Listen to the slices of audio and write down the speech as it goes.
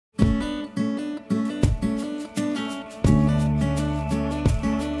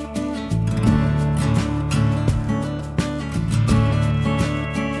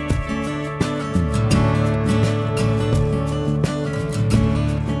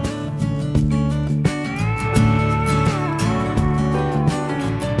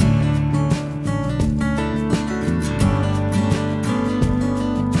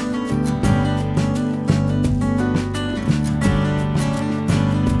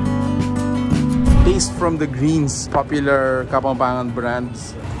Taste from the Greens, popular Kapampangan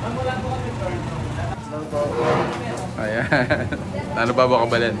brands. Ayan. Ano pa ba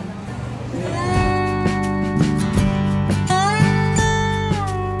kabalan?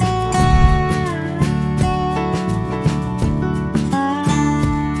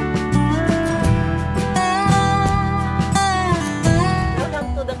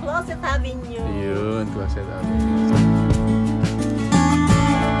 Welcome to the Closet Avenue. Ayun, Closet Avenue.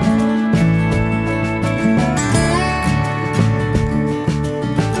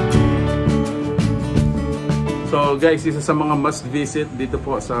 So guys, isa sa mga must visit dito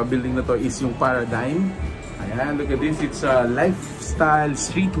po sa building na to is yung Paradigm. Ayan, look at this. It's a lifestyle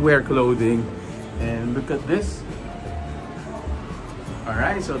streetwear clothing. And look at this.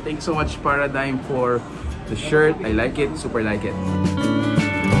 Alright, so thanks so much Paradigm for the shirt. I like it, super like it.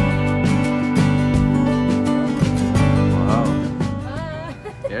 Wow.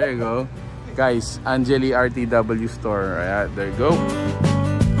 There you go. Guys, Angeli RTW store. Ayan, there you go.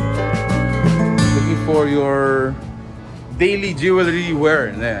 For your daily jewelry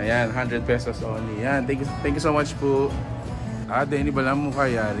wear. Ayan, 100 pesos only. Ayan, thank you so much po. Denny ba lang mo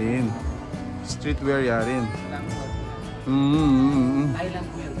kaya rin? Streetwear yarin. Thailand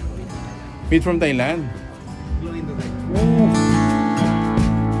po yun. Made from Thailand?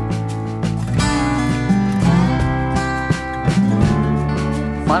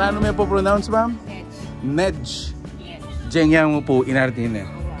 Paano may po pronounce ba? Nedge. Jengyang mo po, inartin eh.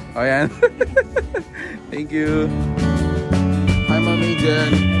 O yan. Thank you. Hi, Mami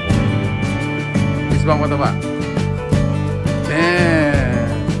Jen. Isbang ko ito ba?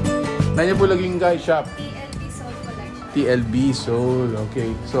 Damn. Nandiyan po laging guys shop. TLB Soul Collection. TLB Soul.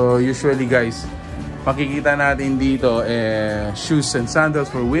 Okay. So, usually guys, makikita natin dito shoes and sandals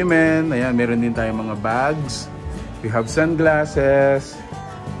for women. Ayan, meron din tayong mga bags. We have sunglasses,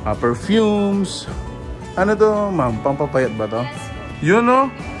 perfumes. Ano to, ma'am? Pampapayat ba to? Yun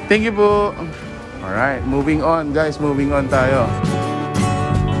no? Thank you po. Alright, moving on guys, moving on tayo.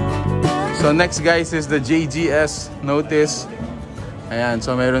 So next guys is the JGS notice. Ayan,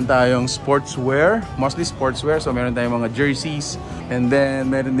 so meron tayong sportswear, mostly sportswear. So meron tayong mga jerseys. And then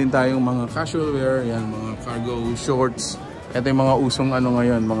meron din tayong mga casual wear. Ayan, mga cargo shorts. Ito yung mga usong ano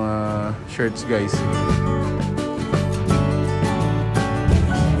ngayon, mga shirts guys.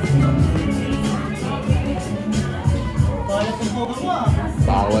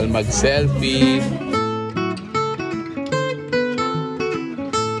 Bawal mag-selfie.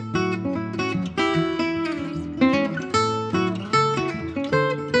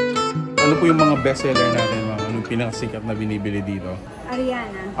 Ano po yung mga bestseller natin, ma'am? Anong pinakasikat na binibili dito?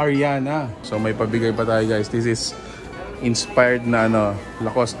 Ariana. So may pabigay pa tayo guys. This is inspired na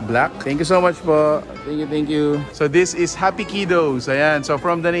Lacoste Black. Thank you so much po. Thank you. So this is Happy Kiddos. Ayan. So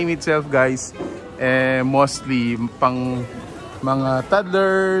from the name itself guys, mostly pang mga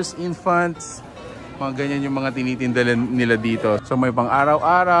toddlers, infants, mga ganyan yung mga tinitinda nila dito. So may pang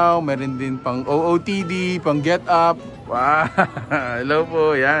araw-araw, meron din pang OOTD, pang get up. Wow! Hello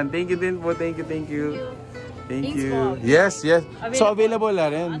po, yan. Thank you din po, thank you. Thank you. Yes. So available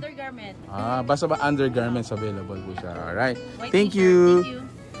na rin. Undergarment. Basta ba undergarments available po siya. Alright. Thank you.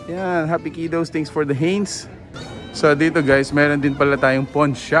 Yan, Happy Kiddos. Thanks for the hints. So dito guys, meron din pala tayong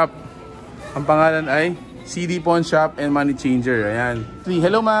pawn shop. Ang pangalan ay CD Pawn Shop and Money Changer. Ayan.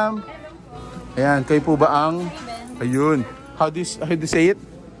 Hello, ma'am. Ayan, kayo po ba ang... Ayun. How do you say it?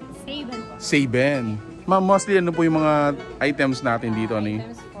 Saben. Ma'am, mostly ano po yung mga items natin dito?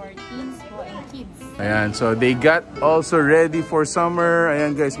 Items for teens po and kids. Ayan, so they got also ready for summer.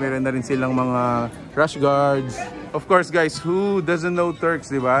 Ayan guys, meron na rin silang mga rash guards. Of course guys, who doesn't know Turks,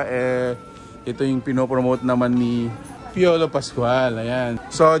 di ba? Ito yung pinopromote naman ni Piolo Pascual. Ayan.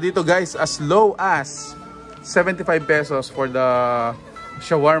 So dito guys, as low as 75 pesos for the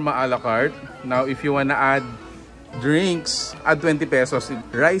shawarma a la carte. Now, if you wanna add drinks, add 20 pesos.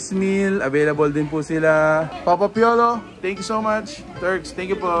 Rice meal, available din po sila. Papa Piolo, thank you so much. Turks, thank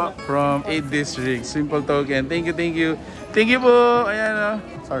you po. From 8 District, Simple Token. Thank you. Thank you po. Ayan o.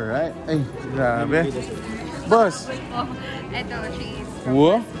 Alright. Ay, grabe. Boss. Ito, cheese.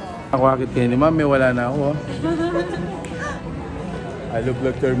 Wow. Ako akit kayo ni ma'am, may wala na ako. I look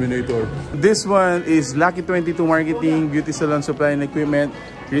like Terminator. This one is Lucky 22 Marketing, Beauty Salon Supply and Equipment,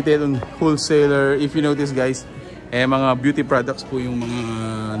 Retail and Wholesaler. If you notice guys, mga beauty products po yung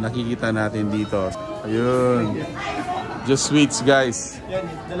mga nakikita natin dito. Ayun. Just sweets guys. Yan,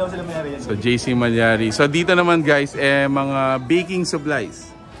 dalawa sila mayari yan. So JC Malyari. So dito naman guys, mga baking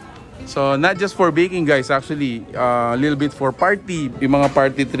supplies. So not just for baking guys, actually a little bit for party. Yung mga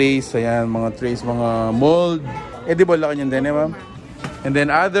party trays, ayan, mga trays, mga mold. Edible lang yan din ma'am. And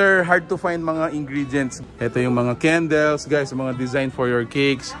then other hard to find mga ingredients. Ito yung mga candles, guys, mga design for your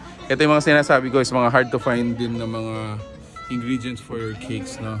cakes. Ito yung mga sinasabi ko is mga hard to find din na mga ingredients for your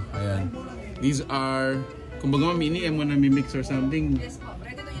cakes, no? Ayan. These are, kumbaga ini-em mo na mimix or something. Yes po,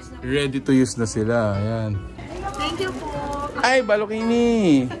 ready to use na. Ready to use na sila. Ayan. Thank you po. Ay,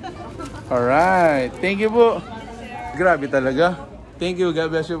 balokini! Alright. Thank you po. Grabe talaga. Thank you. God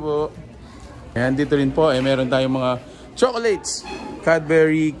bless you po. Ayan, dito rin po, meron tayong mga chocolates.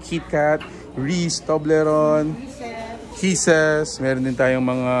 Cadbury, Kit Kat, Reese, Toblerone, Kisses. Meron din tayong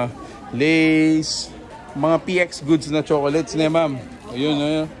mga Lays, mga PX goods na chocolates na ma'am. Ayun,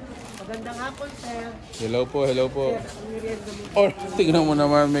 ayun. Magandang hapon, sir. Hello po, hello po. Oh, tignan mo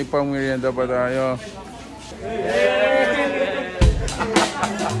naman, may pang-merienda pa tayo.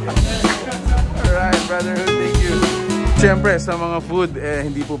 Alright, brotherhood, thank you. Siyempre, sa mga food,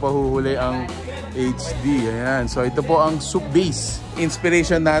 hindi po pahuhuli ang HD. Ayan. So, ito po ang soup base.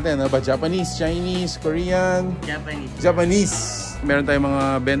 Inspiration natin, no? Ba Japanese, Chinese, Korean? Japanese. Meron tayong mga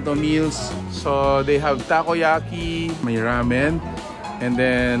bento meals. So, they have takoyaki, may ramen, and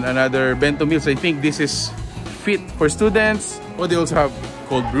then another bento meals. I think this is fit for students. Oh, they also have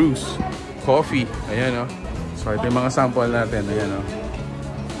cold brews, coffee. Ayan, no? So, ito yung mga sample natin. Ayan, no?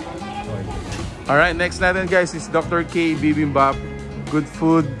 Alright, next natin guys is Dr. K Bibimbap. Good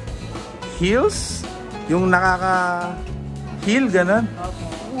food heals? Yung nakaka-heal, ganun?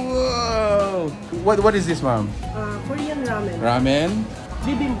 Wow! What is this, ma'am? Korean ramen. Ramen?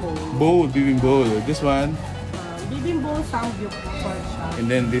 Bibimbap. Bowl, bibimbap. This one? Bibimbap samgyup pork chop.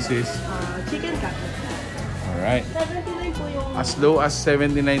 And then this is? Chicken cutlet. Alright. 79 po yung... As low as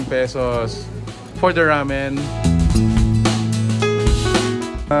 79 pesos for the ramen.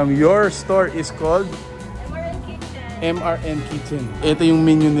 Your store is called? MRN Kitchen. Ito yung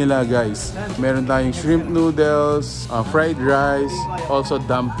menu nila guys. Meron tayong shrimp noodles, fried rice, also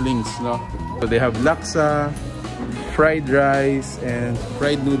dumplings, no? So they have laksa, fried rice, and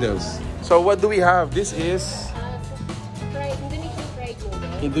fried noodles. So what do we have? This is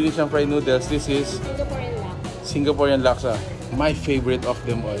Indonesian fried noodles. This is Singaporean laksa. My favorite of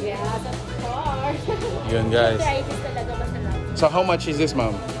them all. Yeah, of course. Yun guys. Try this talaga masarap. So how much is this,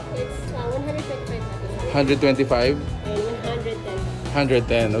 ma'am? It's 125 125? and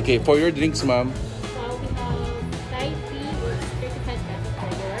 110. 110. Okay, for your drinks, ma'am. We have Thai tea, it's 35 pesos per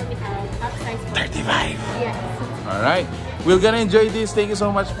liter. We have half size. 35. Yes. Alright. We're gonna enjoy this. Thank you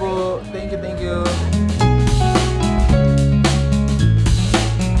so much po. Thank you, thank you.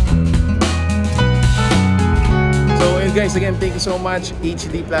 So guys, again, thank you so much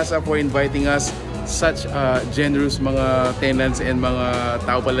HD Plaza for inviting us. Such generous mga tenants and mga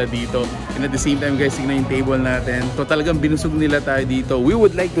tao pala dito. And at the same time guys, tingnan yung table natin. So talagang binusog nila tayo dito. We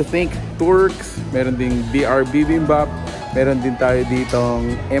would like to thank Turks. Meron ding DR Bibimbap. Meron din tayo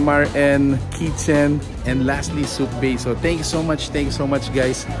ditong MRN Kitchen. And lastly, Soup Base. So thank you so much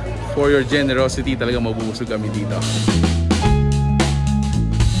guys for your generosity. Talagang mabubusog kami dito.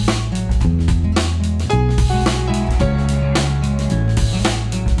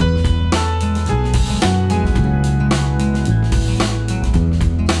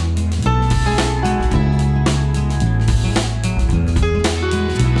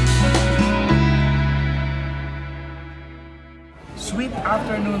 Sweet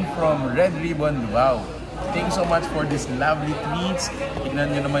afternoon from Red Ribbon. Wow! Thank you so much for this lovely treats.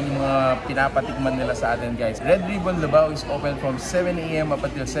 Tignan nyo naman yung mga pinapatikman nila sa atin guys. Red Ribbon Lubao is open from 7 AM up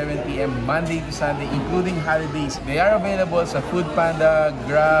until 7 PM Monday to Sunday including holidays. They are available sa Foodpanda,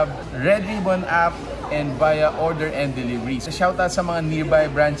 Grab, Red Ribbon app, and via order and delivery. So shout out sa mga nearby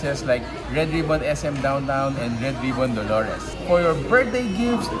branches like Red Ribbon SM Downtown and Red Ribbon Dolores. For your birthday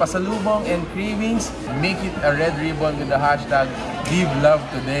gifts, pasalubong, and cravings, make it a Red Ribbon with the hashtag Give Love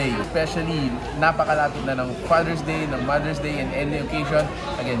Today. Especially, napakalapit na ng Father's Day, ng Mother's Day, and any occasion.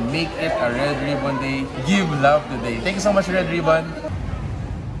 Again, make it a Red Ribbon Day. Give Love Today. Thank you so much, Red Ribbon.